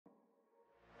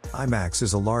Imax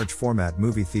is a large format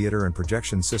movie theater and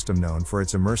projection system known for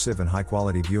its immersive and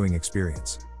high-quality viewing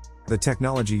experience. The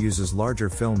technology uses larger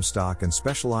film stock and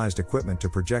specialized equipment to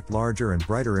project larger and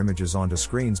brighter images onto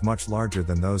screens much larger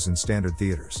than those in standard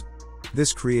theaters.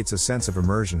 This creates a sense of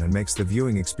immersion and makes the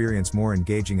viewing experience more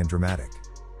engaging and dramatic.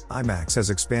 Imax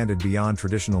has expanded beyond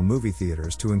traditional movie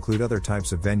theaters to include other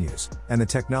types of venues, and the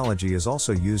technology is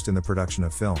also used in the production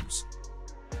of films.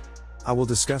 I will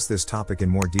discuss this topic in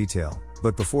more detail,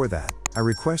 but before that, I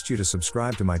request you to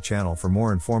subscribe to my channel for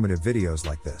more informative videos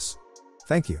like this.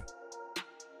 Thank you.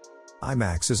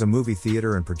 Imax is a movie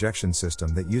theater and projection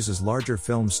system that uses larger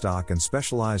film stock and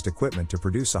specialized equipment to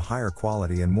produce a higher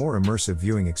quality and more immersive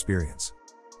viewing experience.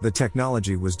 The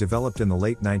technology was developed in the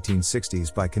late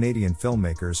 1960s by Canadian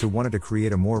filmmakers who wanted to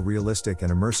create a more realistic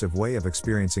and immersive way of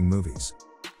experiencing movies.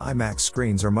 IMAX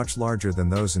screens are much larger than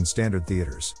those in standard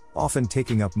theaters, often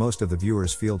taking up most of the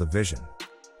viewer's field of vision.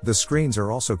 The screens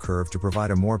are also curved to provide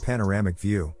a more panoramic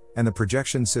view, and the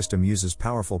projection system uses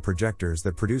powerful projectors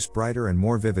that produce brighter and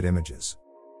more vivid images.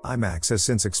 IMAX has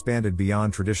since expanded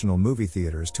beyond traditional movie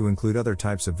theaters to include other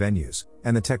types of venues,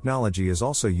 and the technology is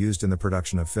also used in the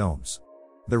production of films.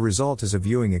 The result is a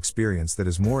viewing experience that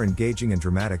is more engaging and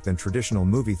dramatic than traditional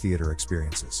movie theater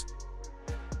experiences.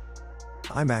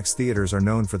 IMAX theaters are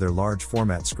known for their large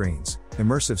format screens,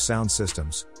 immersive sound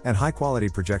systems, and high-quality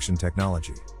projection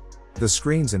technology. The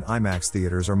screens in IMAX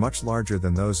theaters are much larger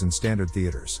than those in standard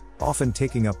theaters, often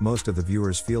taking up most of the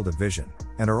viewer's field of vision,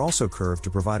 and are also curved to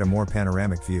provide a more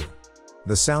panoramic view.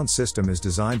 The sound system is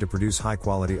designed to produce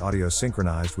high-quality audio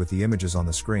synchronized with the images on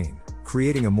the screen,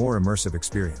 creating a more immersive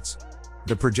experience.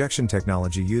 The projection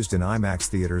technology used in IMAX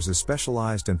theaters is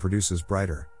specialized and produces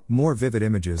brighter, more vivid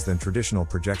images than traditional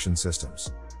projection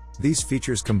systems. These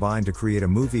features combine to create a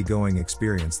movie-going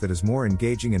experience that is more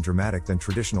engaging and dramatic than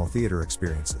traditional theater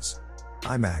experiences.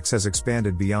 IMAX has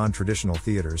expanded beyond traditional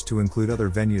theaters to include other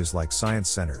venues like science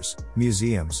centers,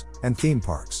 museums, and theme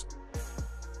parks.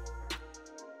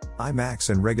 IMAX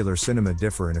and regular cinema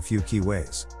differ in a few key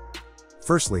ways.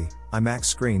 Firstly, IMAX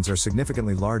screens are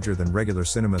significantly larger than regular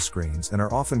cinema screens and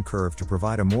are often curved to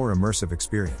provide a more immersive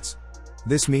experience.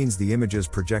 This means the images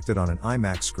projected on an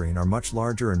IMAX screen are much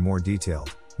larger and more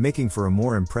detailed, making for a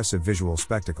more impressive visual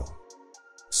spectacle.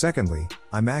 Secondly,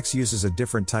 IMAX uses a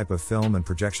different type of film and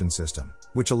projection system,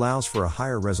 which allows for a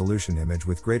higher resolution image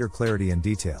with greater clarity and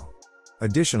detail.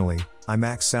 Additionally,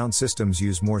 IMAX sound systems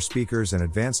use more speakers and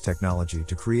advanced technology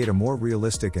to create a more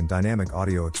realistic and dynamic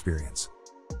audio experience.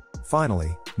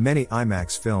 Finally, many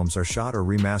IMAX films are shot or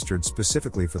remastered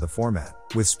specifically for the format,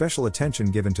 with special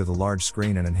attention given to the large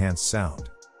screen and enhanced sound.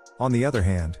 On the other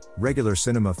hand, regular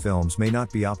cinema films may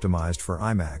not be optimized for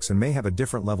IMAX and may have a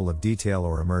different level of detail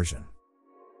or immersion.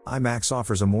 IMAX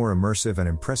offers a more immersive and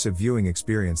impressive viewing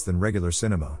experience than regular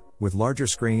cinema, with larger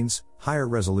screens, higher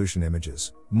resolution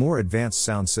images, more advanced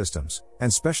sound systems,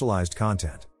 and specialized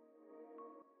content.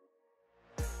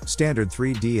 Standard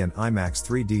 3D and IMAX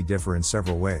 3D differ in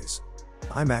several ways.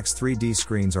 IMAX 3D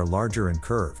screens are larger and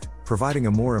curved, providing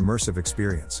a more immersive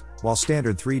experience, while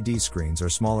standard 3D screens are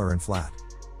smaller and flat.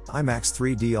 IMAX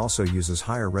 3D also uses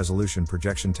higher resolution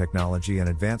projection technology and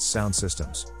advanced sound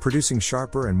systems, producing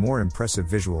sharper and more impressive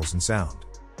visuals and sound.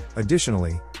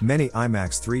 Additionally, many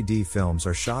IMAX 3D films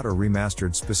are shot or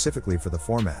remastered specifically for the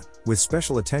format, with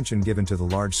special attention given to the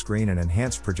large screen and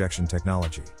enhanced projection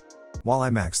technology. While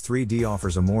IMAX 3D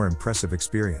offers a more impressive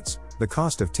experience, the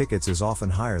cost of tickets is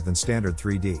often higher than standard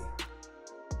 3D.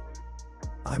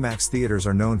 IMAX theaters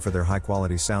are known for their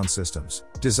high-quality sound systems,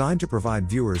 designed to provide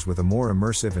viewers with a more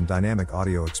immersive and dynamic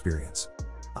audio experience.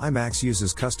 IMAX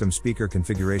uses custom speaker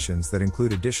configurations that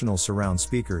include additional surround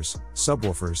speakers,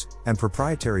 subwoofers, and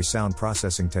proprietary sound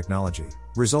processing technology,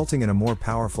 resulting in a more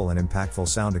powerful and impactful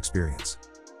sound experience.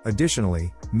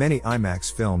 Additionally, many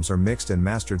IMAX films are mixed and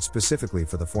mastered specifically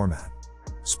for the format.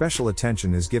 Special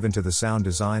attention is given to the sound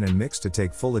design and mix to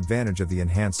take full advantage of the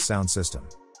enhanced sound system.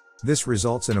 This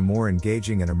results in a more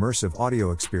engaging and immersive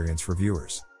audio experience for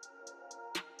viewers.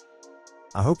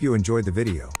 I hope you enjoyed the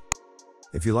video.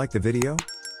 If you liked the video,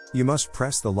 you must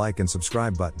press the like and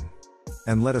subscribe button.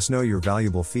 And let us know your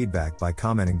valuable feedback by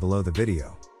commenting below the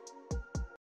video.